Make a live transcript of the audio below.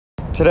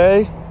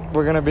Today,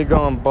 we're gonna be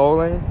going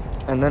bowling,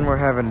 and then we're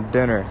having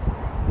dinner.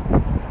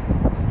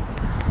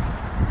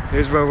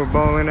 Here's where we're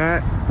bowling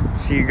at.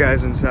 See you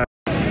guys inside.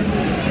 How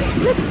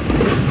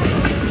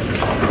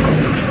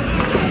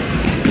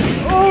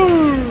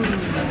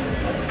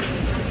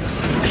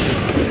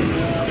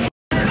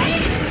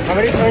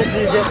many times do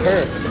you get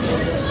hurt?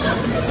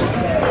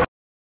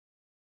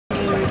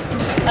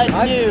 A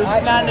nude,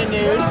 not a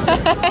nude.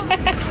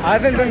 I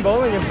haven't been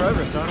bowling in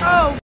forever, so I don't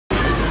know. Oh.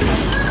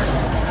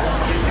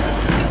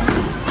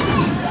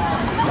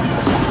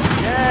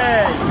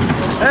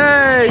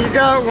 Hey, you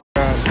got one.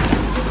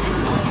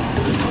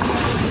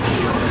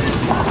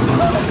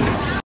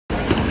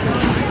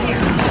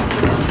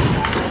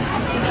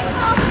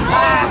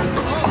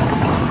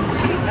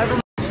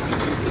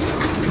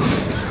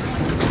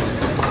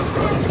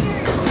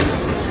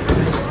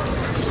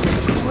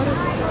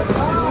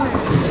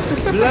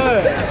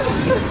 Blood.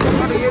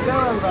 What are you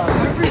doing, bro?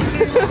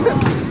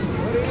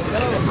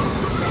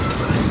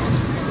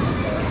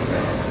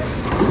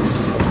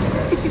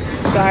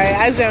 Sorry,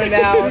 I zoned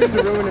out.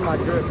 You're ruining my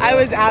grip. I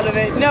was out of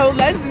it. No,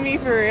 that's me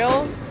for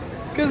real.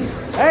 Cause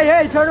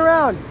Hey, turn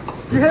around.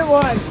 You hit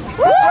one.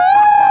 woo!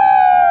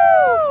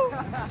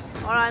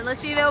 Hold on, let's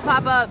see if it'll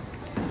pop up.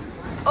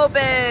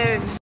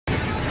 Open.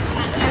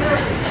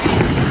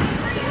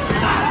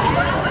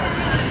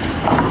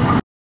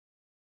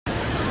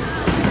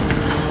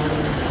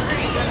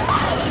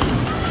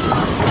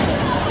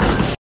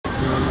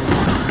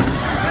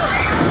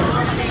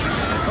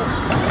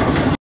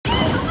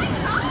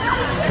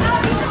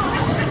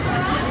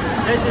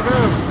 There she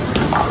goes.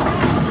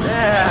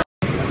 Yeah.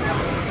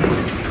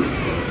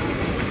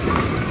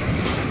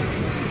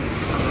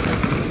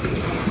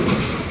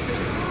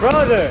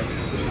 Brother,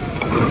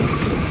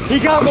 he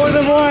got more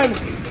than one.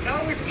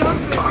 That was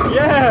something.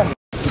 Yeah.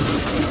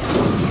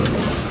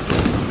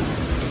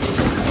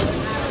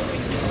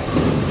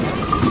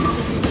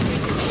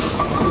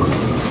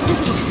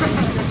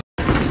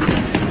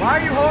 Why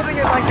are you holding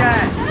it like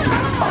that?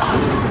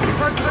 You're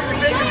supposed to put your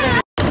fingers in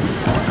it.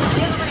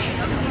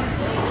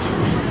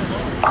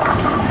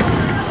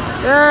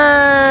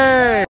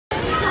 Yay!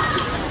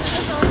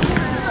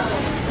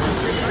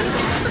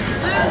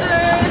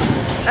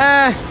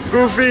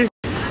 Goofy.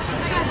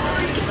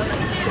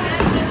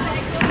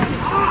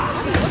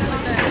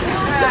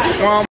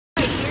 Well,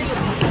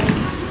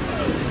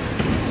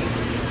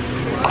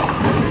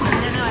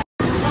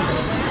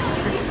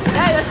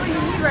 That's what you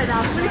need right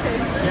now.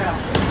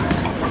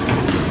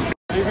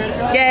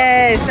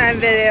 Yes, I'm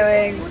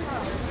videoing.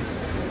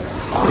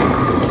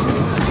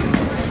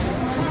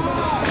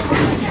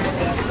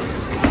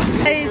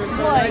 Guys,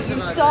 what? You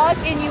suck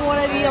and you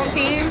want to be on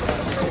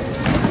teams?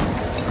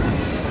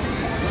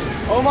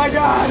 oh my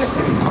god!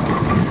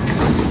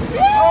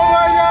 Oh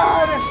my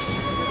god!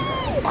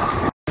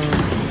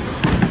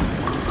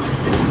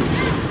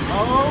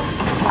 Oh!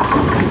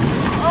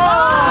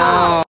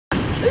 Oh!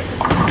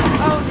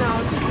 Oh no.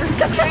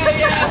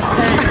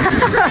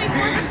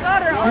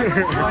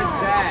 What's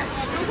that?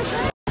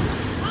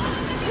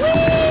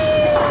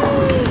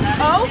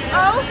 Oh.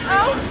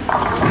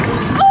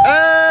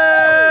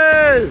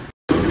 Hey!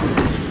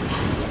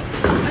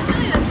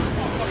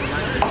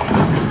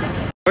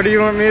 What do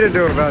you want me to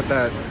do about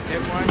that?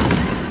 Hit one.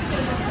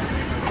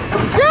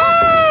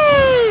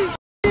 Yay!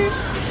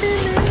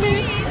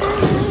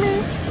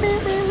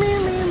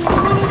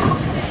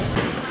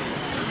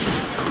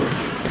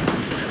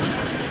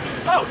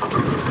 Oh!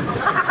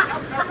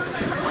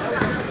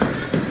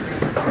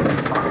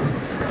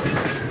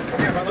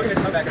 Yeah, but look at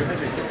this comeback in the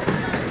century.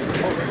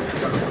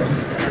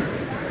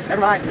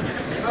 Never mind.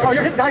 Oh,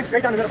 you're hitting 9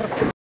 straight down the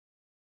middle.